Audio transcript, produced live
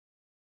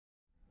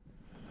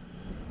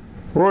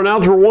We're on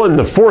Algebra 1,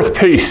 the fourth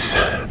piece,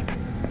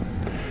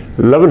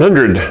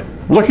 1100.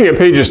 Looking at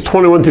pages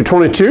 21 through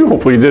 22,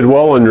 hopefully you did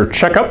well on your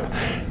checkup.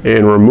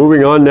 And we're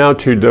moving on now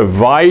to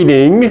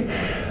dividing.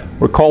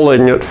 We're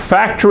calling it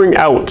factoring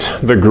out,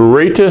 the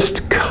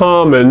greatest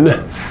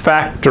common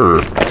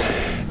factor.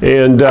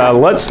 And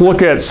let's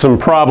look at some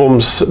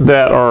problems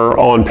that are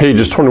on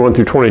pages 21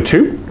 through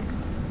 22.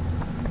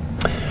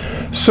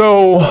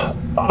 So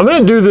I'm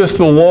going to do this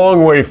the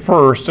long way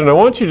first, and I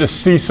want you to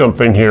see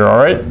something here, all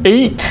right?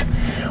 8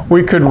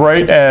 we could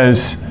write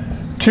as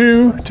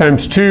 2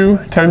 times 2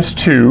 times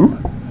 2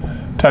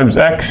 times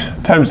x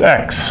times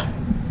x.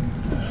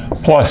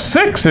 Plus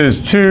 6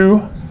 is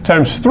 2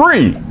 times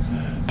 3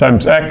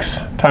 times x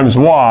times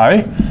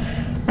y.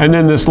 And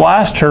then this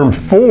last term,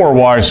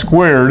 4y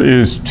squared,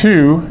 is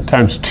 2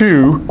 times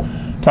 2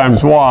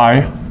 times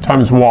y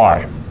times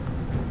y.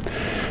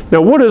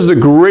 Now, what is the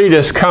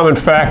greatest common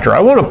factor? I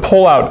want to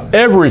pull out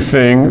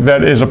everything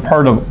that is a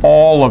part of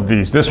all of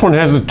these. This one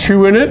has a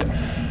 2 in it.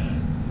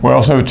 We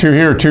also have a 2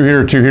 here, 2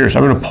 here, 2 here. So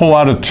I'm going to pull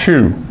out a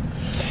 2.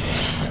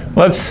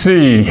 Let's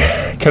see.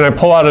 Can I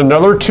pull out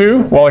another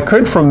 2? Well, I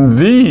could from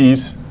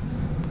these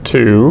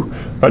 2,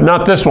 but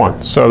not this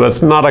one. So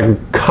that's not a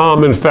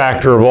common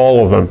factor of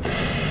all of them.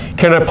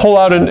 Can I pull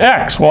out an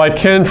x? Well, I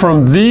can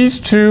from these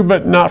 2,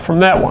 but not from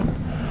that one.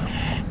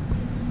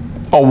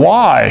 A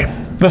y.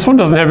 This one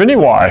doesn't have any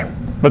y,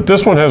 but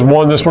this one has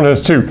 1, this one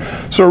has 2.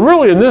 So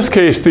really, in this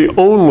case, the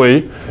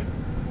only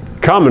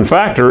common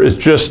factor is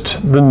just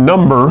the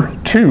number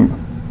 2.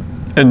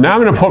 And now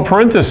I'm going to put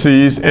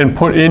parentheses and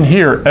put in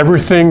here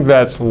everything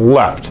that's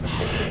left.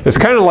 It's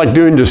kind of like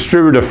doing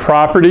distributive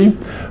property,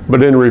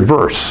 but in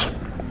reverse.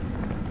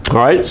 All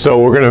right, so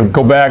we're going to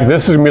go back.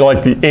 This is going to be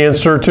like the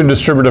answer to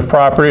distributive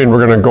property, and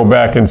we're going to go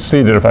back and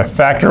see that if I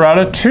factor out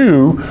a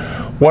 2,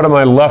 what am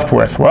I left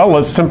with? Well,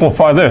 let's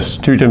simplify this.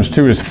 2 times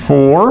 2 is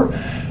 4.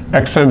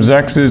 X times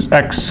x is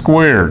x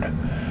squared.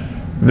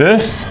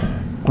 This,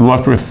 I'm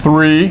left with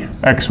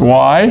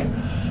 3xy.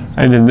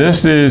 And then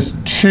this is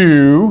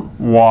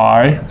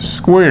 2y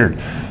squared.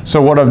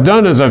 So what I've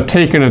done is I've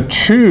taken a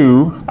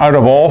 2 out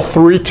of all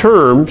 3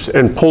 terms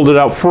and pulled it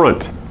out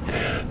front.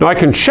 Now I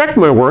can check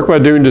my work by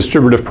doing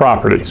distributive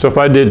property. So if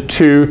I did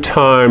 2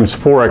 times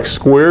 4x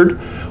squared,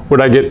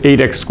 would I get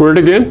 8x squared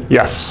again?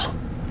 Yes.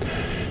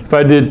 If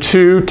I did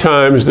 2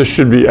 times, this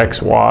should be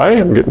xy,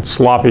 I'm getting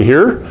sloppy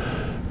here.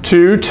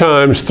 2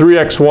 times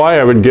 3xy,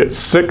 I would get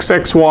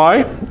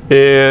 6xy.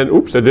 And,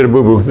 oops, I did a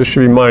boo-boo. This should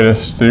be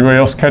minus. Did anybody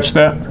else catch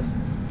that?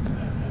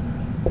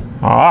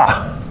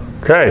 Ah,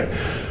 okay.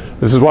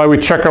 This is why we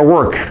check our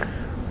work.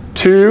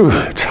 2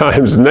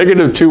 times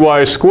negative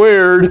 2y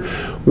squared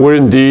would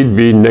indeed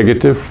be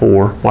negative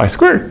 4y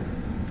squared.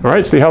 All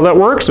right, see how that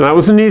works? And that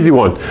was an easy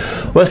one.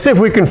 Let's see if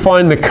we can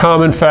find the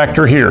common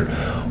factor here.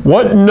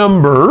 What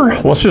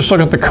number, let's just look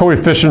at the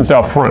coefficients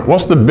out front.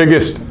 What's the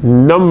biggest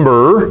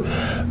number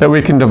that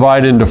we can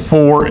divide into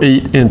 4,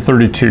 8, and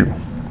 32?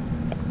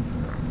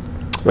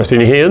 Do I see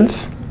any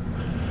hands?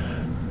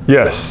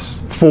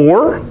 Yes,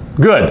 4.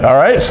 Good, all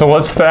right, so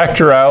let's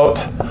factor out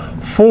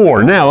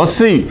 4. Now, let's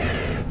see.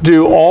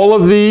 Do all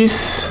of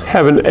these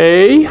have an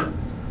A?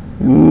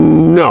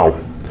 No.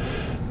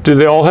 Do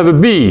they all have a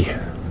B?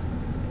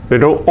 They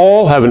don't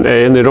all have an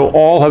A and they don't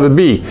all have a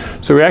B.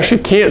 So we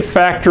actually can't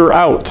factor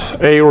out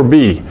A or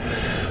B.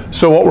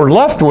 So what we're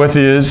left with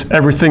is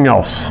everything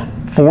else.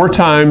 4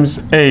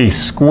 times A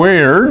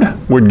squared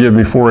would give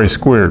me 4A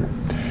squared.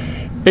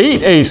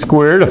 8A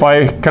squared, if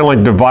I kind of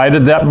like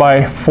divided that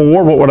by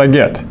 4, what would I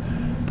get?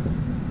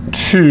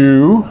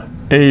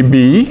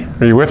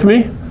 2AB, are you with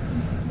me?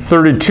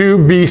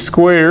 32B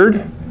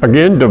squared,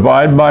 again,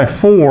 divide by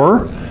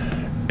 4,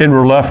 and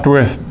we're left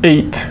with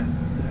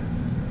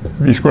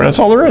 8B squared. That's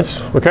all there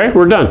is. Okay,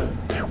 we're done.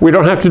 We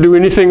don't have to do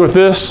anything with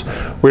this.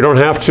 We don't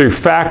have to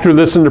factor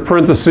this into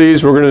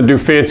parentheses. We're going to do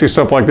fancy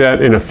stuff like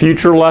that in a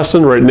future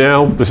lesson. Right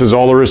now, this is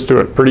all there is to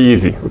it. Pretty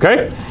easy,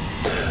 okay?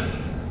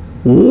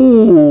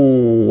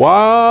 Ooh,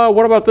 wow,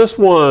 what about this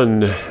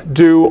one?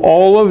 Do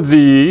all of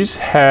these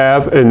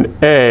have an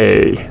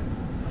A?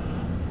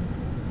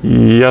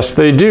 Yes,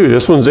 they do.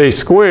 This one's A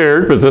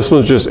squared, but this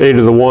one's just A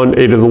to the 1,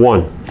 A to the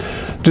 1.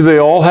 Do they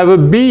all have a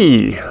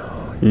B?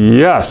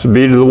 Yes,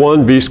 B to the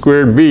 1, B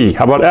squared, B.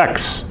 How about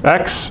X?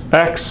 X,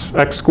 X,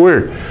 X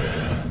squared.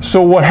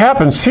 So what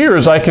happens here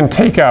is I can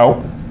take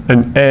out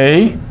an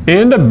A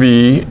and a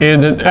B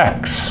and an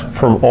X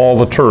from all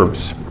the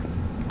terms.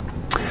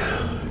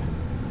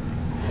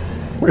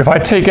 If I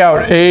take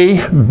out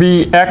A,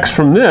 B, X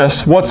from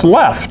this, what's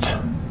left?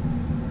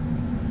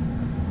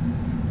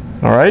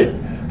 All right,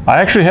 I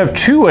actually have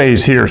 2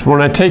 A's here. So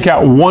when I take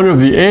out one of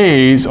the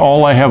A's,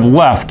 all I have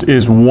left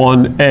is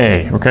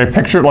 1A. Okay,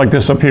 picture it like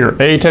this up here.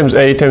 A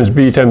times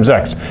B times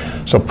X.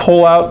 So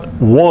pull out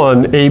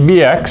 1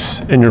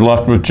 ABX and you're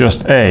left with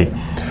just A.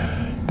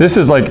 This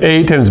is like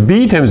A times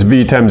B times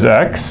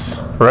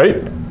X,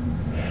 right?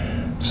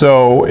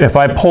 So if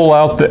I pull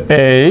out the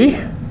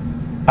A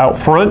out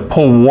front,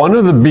 pull one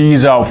of the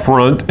B's out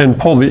front, and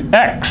pull the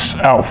X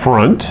out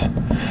front,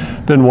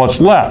 then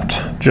what's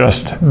left?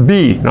 Just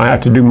b. Now I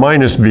have to do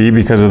minus b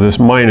because of this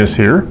minus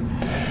here.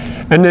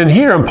 And then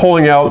here I'm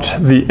pulling out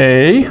the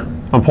a,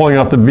 I'm pulling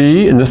out the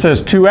b, and this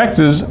says 2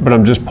 x's, but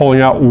I'm just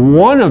pulling out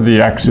one of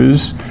the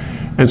x's,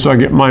 and so I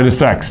get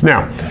minus x.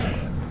 Now,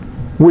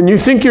 when you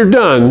think you're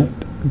done,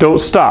 don't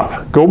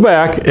stop. Go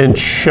back and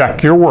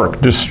check your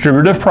work.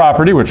 Distributive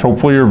property, which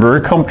hopefully you're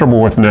very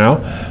comfortable with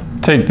now.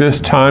 Take this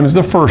times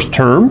the first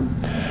term,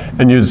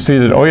 and you'd see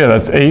that, oh yeah,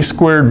 that's a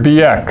squared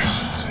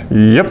bx.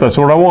 Yep, that's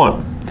what I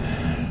want.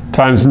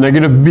 Times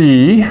negative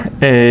b,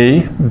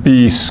 a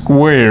b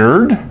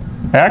squared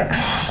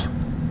x.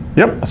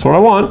 Yep, that's what I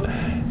want.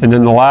 And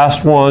then the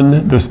last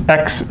one, this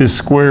x is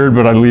squared,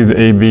 but I leave the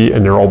ab,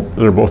 and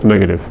they're both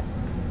negative.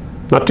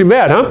 Not too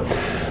bad, huh?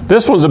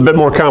 This one's a bit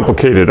more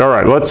complicated. All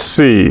right, let's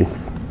see.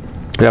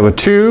 I have a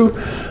 2,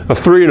 a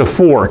 3, and a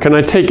 4. Can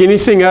I take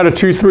anything out of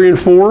 2, 3, and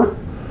 4?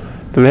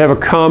 Do they have a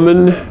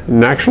common?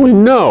 And actually,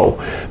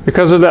 no.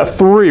 Because of that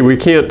 3, we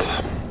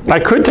can't. I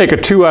could take a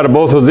 2 out of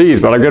both of these,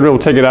 but I've got to be able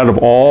to take it out of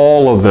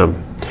all of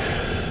them.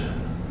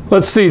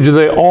 Let's see, do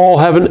they all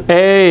have an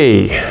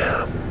A?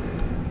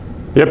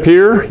 Yep,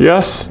 here,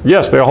 yes.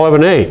 Yes, they all have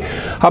an A.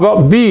 How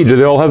about B? Do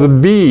they all have a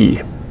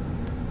B?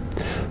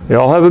 They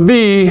all have a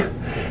B.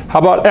 How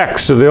about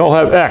X? Do they all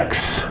have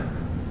X?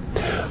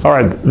 All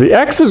right, the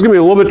X is going to be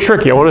a little bit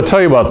tricky. I want to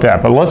tell you about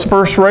that, but let's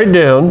first write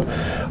down.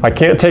 I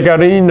can't take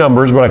out any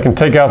numbers, but I can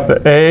take out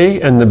the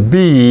A and the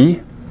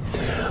B.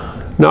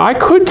 Now, I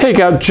could take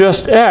out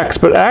just X,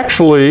 but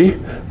actually,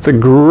 the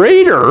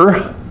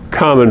greater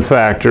common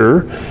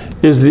factor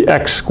is the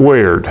X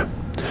squared.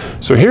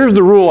 So here's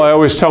the rule I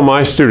always tell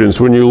my students.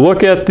 When you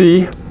look at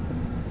the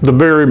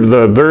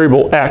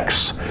variable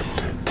X,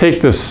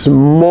 take the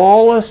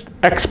smallest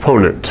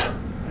exponent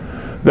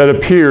that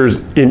appears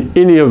in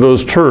any of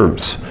those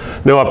terms.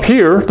 Now up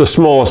here, the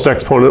smallest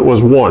exponent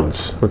was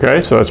 1s,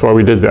 okay? So that's why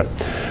we did that.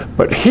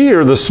 But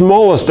here, the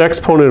smallest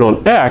exponent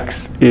on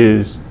X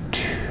is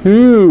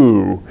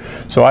 2.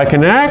 So I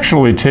can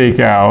actually take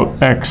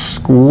out X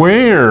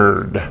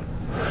squared.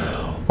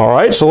 All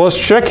right, so let's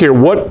check here.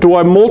 What do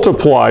I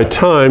multiply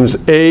times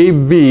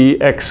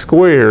ABX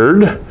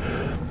squared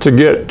to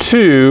get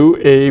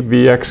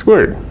 2ABX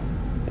squared?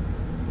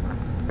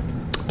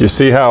 Do you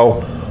see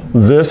how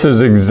this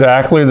is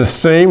exactly the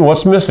same?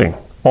 What's missing?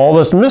 All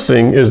that's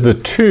missing is the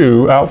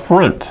 2 out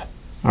front.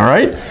 All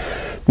right?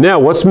 Now,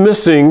 what's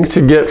missing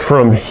to get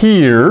from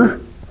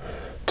here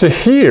to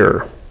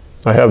here?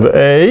 I have the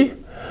A,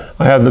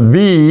 I have the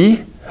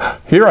B,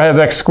 here I have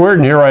x squared,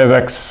 and here I have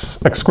x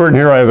squared, and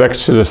here I have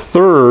x to the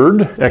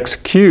third, x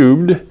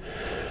cubed.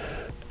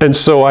 And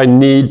so I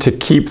need to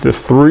keep the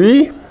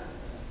 3,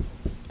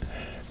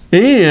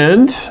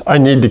 and I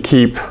need to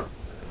keep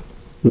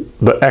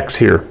the x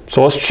here.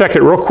 So let's check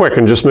it real quick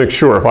and just make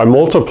sure. If I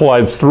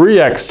multiplied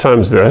 3x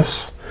times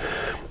this,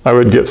 I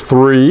would get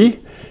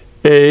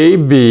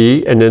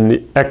 3ab, and then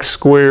the x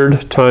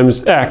squared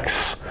times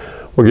x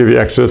will give you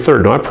x to the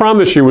third. Now I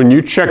promise you, when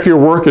you check your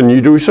work and you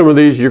do some of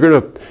these, you're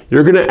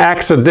gonna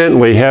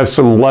accidentally have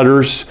some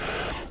letters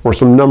or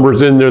some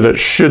numbers in there that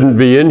shouldn't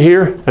be in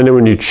here, and then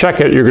when you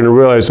check it, you're gonna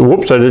realize,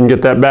 whoops, I didn't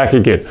get that back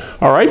again.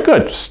 All right,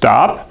 good.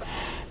 Stop,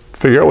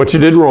 figure out what you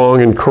did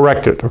wrong, and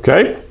correct it,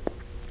 okay?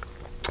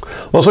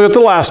 Let's look at the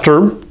last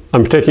term.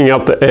 I'm taking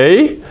out the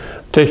A,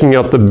 taking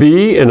out the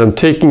B, and I'm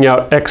taking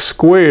out x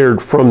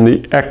squared from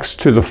the x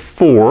to the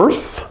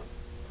fourth.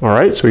 All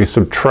right, so we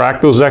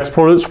subtract those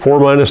exponents, 4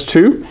 minus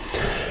 2,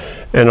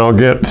 and I'll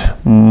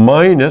get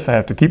minus, I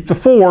have to keep the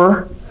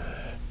 4,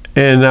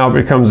 and now it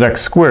becomes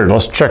x squared.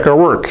 Let's check our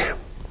work.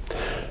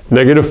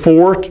 Negative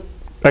 4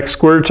 x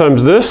squared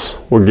times this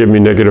will give me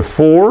negative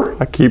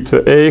 4. I keep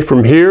the A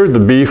from here, the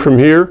B from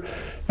here.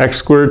 X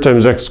squared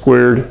times x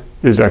squared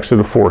is x to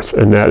the fourth,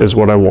 and that is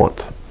what I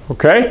want.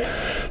 Okay?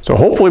 So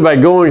hopefully by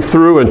going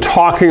through and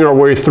talking our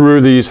way through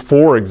these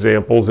 4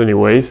 examples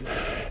anyways,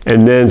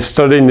 and then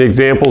studying the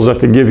examples that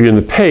they give you in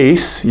the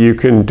PACE, you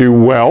can do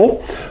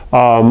well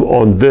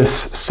on this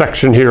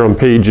section here on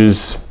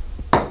pages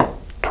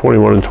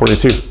 21 and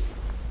 22.